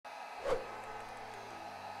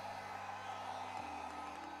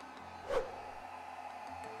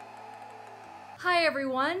Hi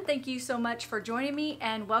everyone, thank you so much for joining me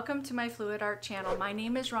and welcome to my Fluid Art channel. My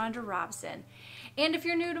name is Rhonda Robson, and if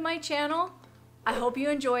you're new to my channel, I hope you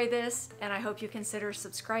enjoy this and I hope you consider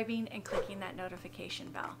subscribing and clicking that notification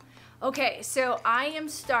bell. Okay, so I am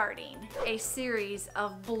starting a series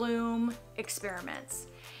of bloom experiments,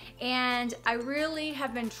 and I really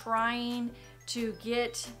have been trying to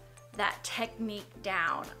get that technique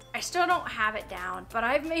down. I still don't have it down, but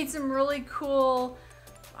I've made some really cool,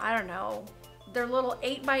 I don't know, they're little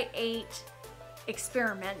 8x8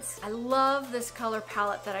 experiments. I love this color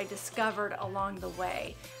palette that I discovered along the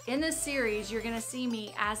way. In this series, you're gonna see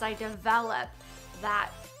me as I develop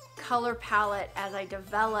that color palette, as I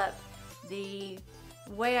develop the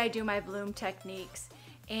way I do my bloom techniques.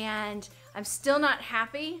 And I'm still not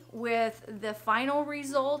happy with the final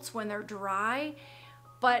results when they're dry,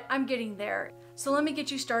 but I'm getting there. So let me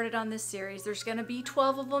get you started on this series. There's gonna be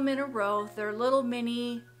 12 of them in a row. They're little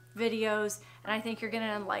mini videos, and I think you're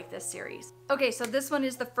gonna like this series. Okay, so this one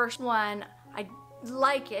is the first one. I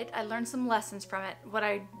like it. I learned some lessons from it. What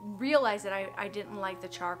I realized that I didn't like the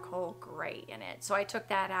charcoal gray in it, so I took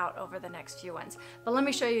that out over the next few ones. But let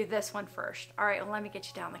me show you this one first. All right, well, let me get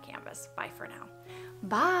you down the canvas. Bye for now.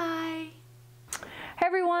 Bye. Hey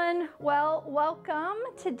everyone, well, welcome.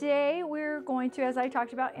 Today we're going to, as I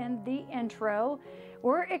talked about in the intro,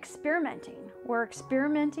 we're experimenting. We're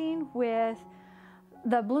experimenting with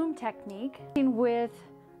the bloom technique with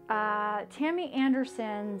Tammy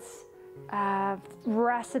Anderson's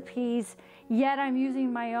recipes, yet I'm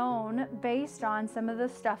using my own based on some of the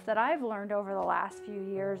stuff that I've learned over the last few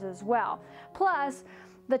years as well. Plus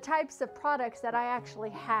the types of products that I actually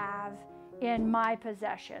have in my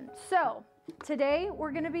possession. So today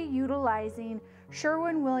we're going to be utilizing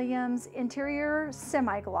Sherwin-Williams Interior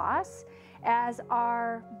Semi-Gloss as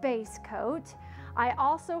our base coat. I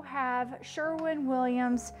also have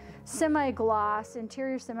Sherwin-Williams Semi-Gloss,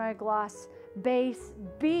 Interior Semi-Gloss Base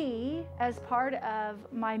B as part of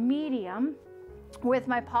my medium with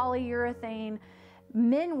my polyurethane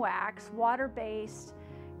Minwax water-based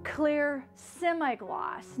clear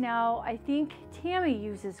semi-gloss. Now, I think Tammy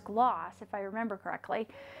uses gloss, if I remember correctly,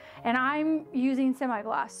 and I'm using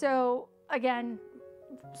semi-gloss. So again,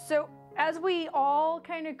 as we all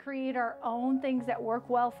kind of create our own things that work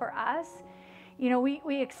well for us, you know,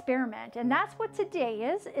 we experiment, and that's what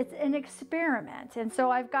today is. It's an experiment. And so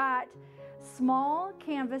I've got small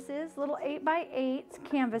canvases, little 8x8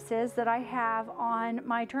 canvases that I have on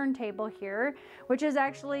my turntable here, which is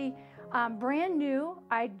actually brand new.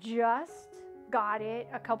 I just got it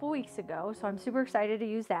a couple weeks ago, so I'm super excited to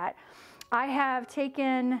use that. I have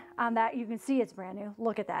taken that, you can see it's brand new.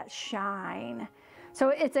 Look at that shine. So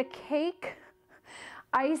it's a cake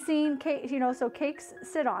icing cake, you know, so cakes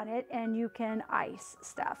sit on it and you can ice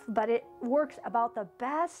stuff, but it works about the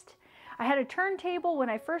best. I had a turntable when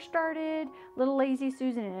I first started, little Lazy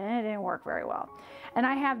Susan, and it didn't work very well. And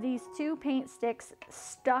I have these two paint sticks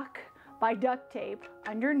stuck by duct tape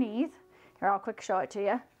underneath. Here, I'll quick show it to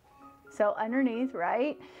you. So underneath,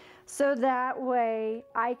 right? So that way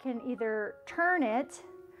I can either turn it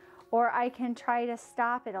or I can try to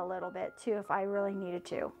stop it a little bit too if I really needed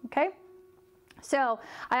to, okay? So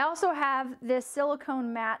I also have this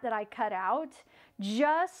silicone mat that I cut out,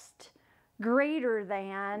 just greater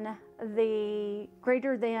than the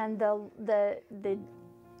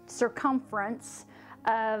circumference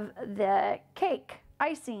of the cake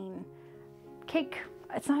icing cake.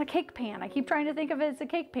 It's not a cake pan. I keep trying to think of it as a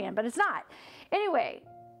cake pan, but it's not. Anyway,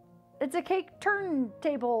 it's a cake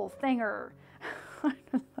turntable thinger.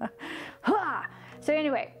 So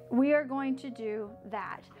anyway, we are going to do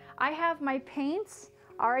that. I have my paints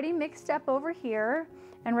already mixed up over here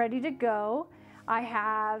and ready to go. I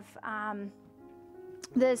have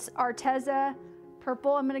this Arteza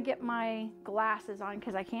purple. I'm gonna get my glasses on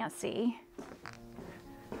because I can't see.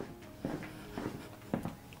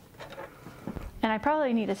 And I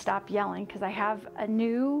probably need to stop yelling because I have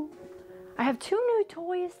two new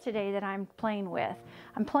toys today that I'm playing with.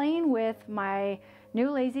 I'm playing with my new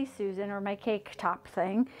Lazy Susan, or my cake top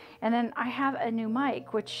thing, and then I have a new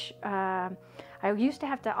mic, which I used to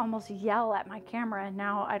have to almost yell at my camera, and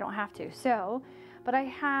now I don't have to. So, but I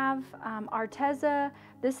have Arteza.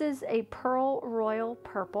 This is a Pearl Royal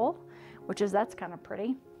Purple, that's kind of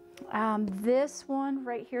pretty. This one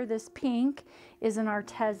right here, this pink, is an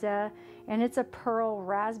Arteza, and it's a Pearl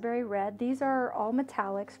Raspberry Red. These are all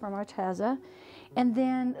metallics from Arteza. And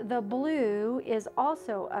then the blue is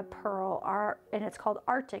also a Pearl, and it's called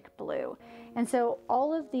Arctic Blue. And so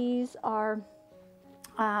all of these are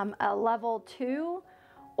a level 2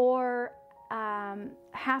 or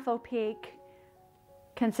half opaque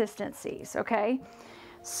consistencies, okay?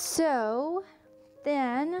 So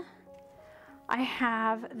then I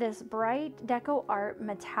have this bright Deco Art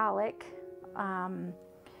metallic.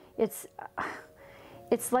 It's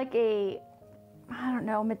like a, I don't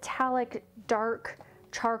know, metallic dark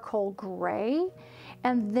charcoal gray.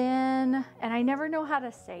 And then, and I never know how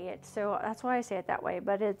to say it, so that's why I say it that way,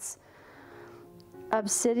 but it's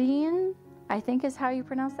obsidian, I think is how you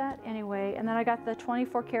pronounce that. Anyway, and then I got the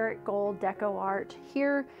 24 karat gold Deco Art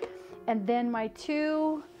here. And then my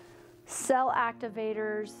two cell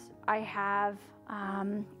activators, I have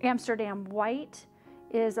Amsterdam White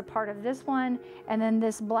is a part of this one, and then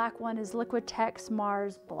this black one is Liquitex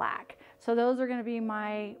Mars Black. So those are going to be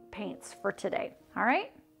my paints for today. All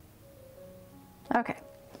right. Okay.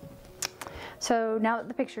 So now that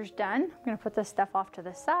the picture's done, I'm going to put this stuff off to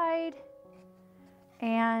the side,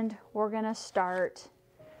 and we're going to start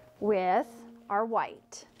with our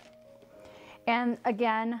white. And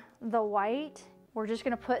again, the white, we're just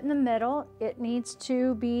going to put in the middle. It needs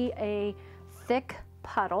to be a thick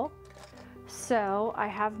puddle. So I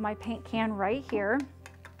have my paint can right here,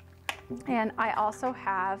 and I also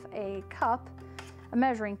have a cup, a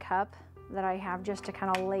measuring cup that I have just to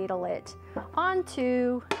kind of ladle it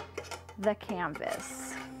onto the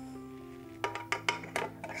canvas.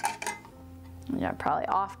 Yeah, probably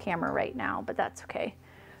off camera right now, but that's okay.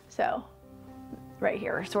 So right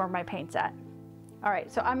here is where my paint's at. All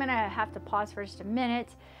right, so I'm gonna have to pause for just a minute,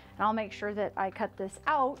 and I'll make sure that I cut this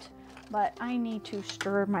out, but I need to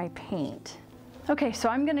stir my paint. Okay, so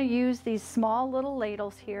I'm gonna use these small little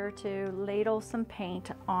ladles here to ladle some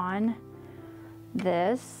paint on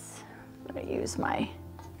this. I'm gonna use my,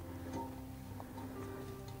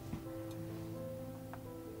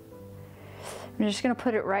 I'm just gonna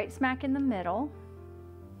put it right smack in the middle.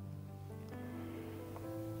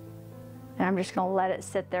 And I'm just gonna let it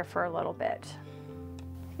sit there for a little bit.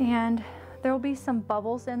 And there will be some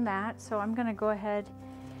bubbles in that, so I'm gonna go ahead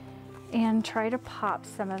and try to pop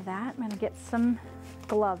some of that. I'm gonna get some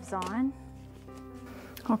gloves on.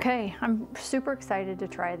 Okay, I'm super excited to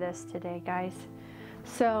try this today, guys.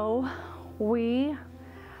 So we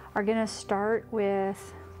are gonna start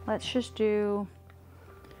with, let's just do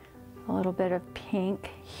a little bit of pink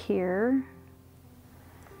here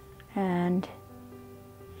and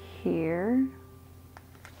here.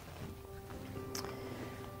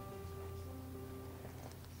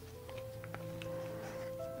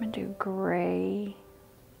 I'm gonna do gray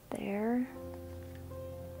there.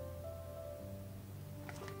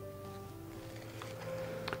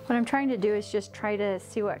 What I'm trying to do is just try to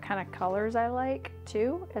see what kind of colors I like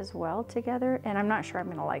too as well together. And I'm not sure I'm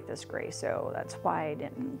gonna like this gray, so that's why I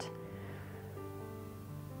didn't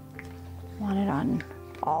want it on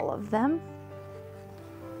all of them.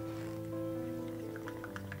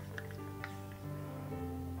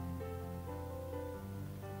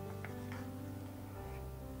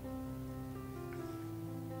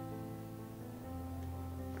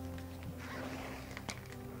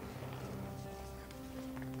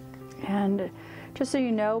 And just so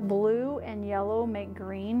you know, blue and yellow make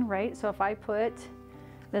green, right? So if I put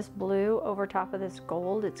this blue over top of this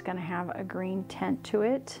gold, it's gonna have a green tint to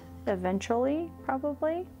it eventually,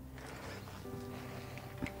 probably.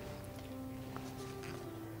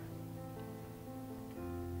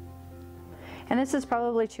 And this is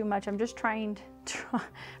probably too much. I'm just trying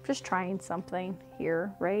something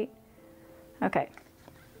here, right? Okay.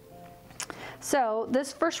 So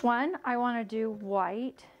this first one, I wanna do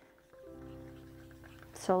white.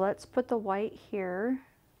 So let's put the white here.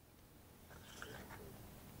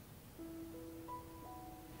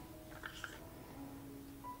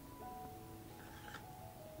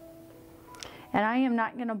 And I am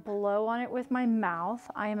not going to blow on it with my mouth.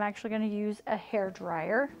 I am actually going to use a hair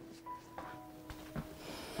dryer.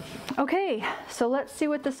 Okay, so let's see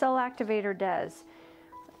what the cell activator does.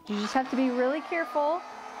 You just have to be really careful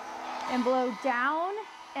and blow down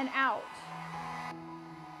and out.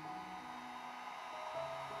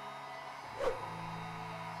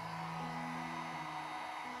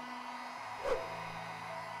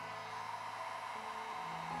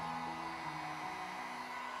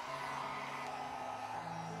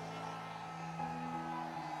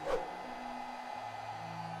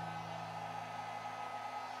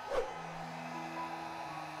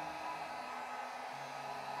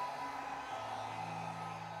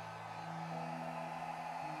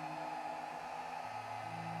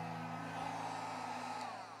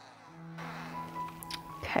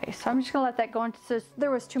 Okay, so I'm just gonna let that go. So there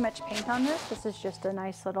was too much paint on this. This is just a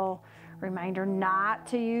nice little reminder not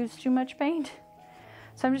to use too much paint.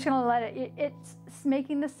 So I'm just gonna let it, it's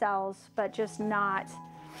making the cells, but just not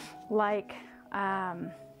like,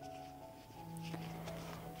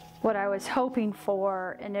 what I was hoping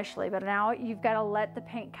for initially, but now you've got to let the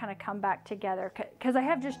paint kind of come back together because I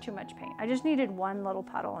have just too much paint. I just needed one little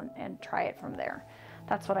puddle and try it from there.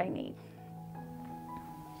 That's what I need.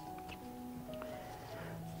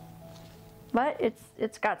 But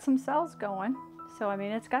it's got some cells going, so I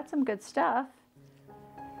mean it's got some good stuff.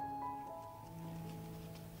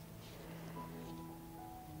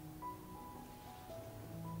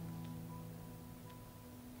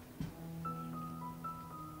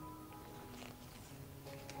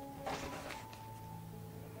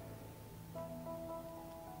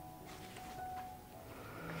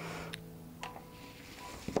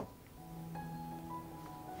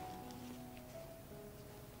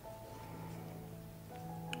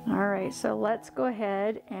 All right, so let's go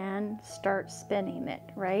ahead and start spinning it,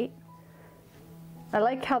 right? I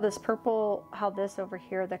like how this purple, how this over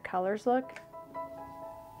here, the colors look.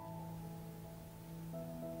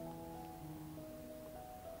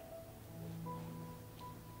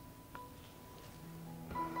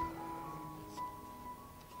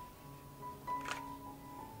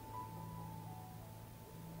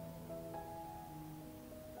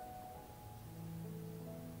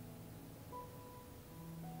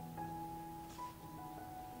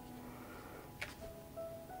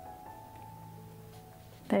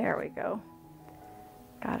 There we go.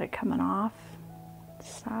 Got it coming off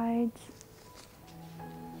sides.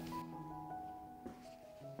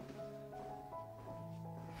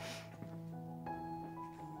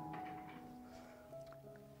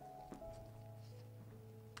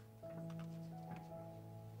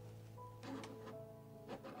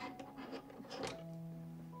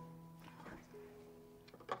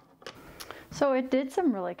 So it did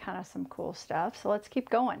some really kind of some cool stuff. So let's keep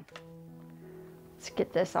going. Let's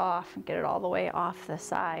get this off and get it all the way off the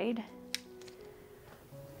side.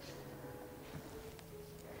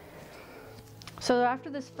 So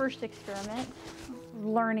after this first experiment,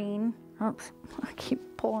 learning, oops, I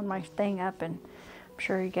keep pulling my thing up and I'm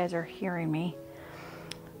sure you guys are hearing me.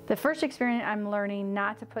 The first experiment, I'm learning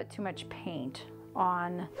not to put too much paint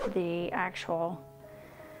on the actual,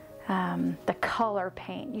 the color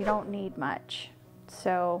paint. You don't need much.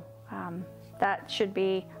 So, that should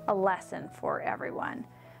be a lesson for everyone.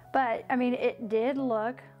 But I mean, it did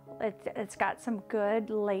look, it's got some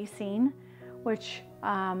good lacing, which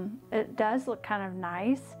it does look kind of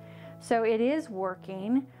nice. So it is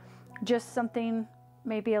working, just something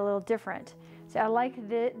maybe a little different. So I like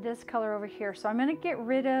this color over here. So I'm gonna get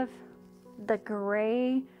rid of the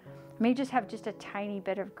gray. I may just have just a tiny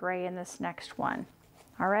bit of gray in this next one.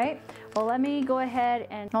 All right, well, let me go ahead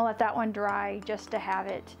and I'll let that one dry just to have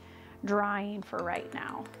it drying for right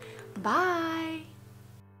now. Bye.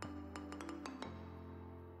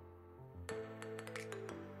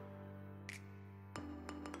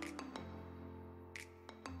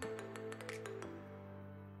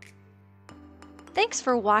 Thanks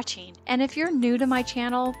for watching, and if you're new to my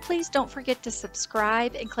channel, please don't forget to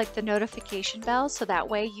subscribe and click the notification bell so that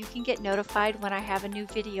way you can get notified when I have a new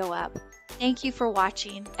video up. Thank you for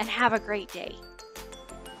watching and have a great day.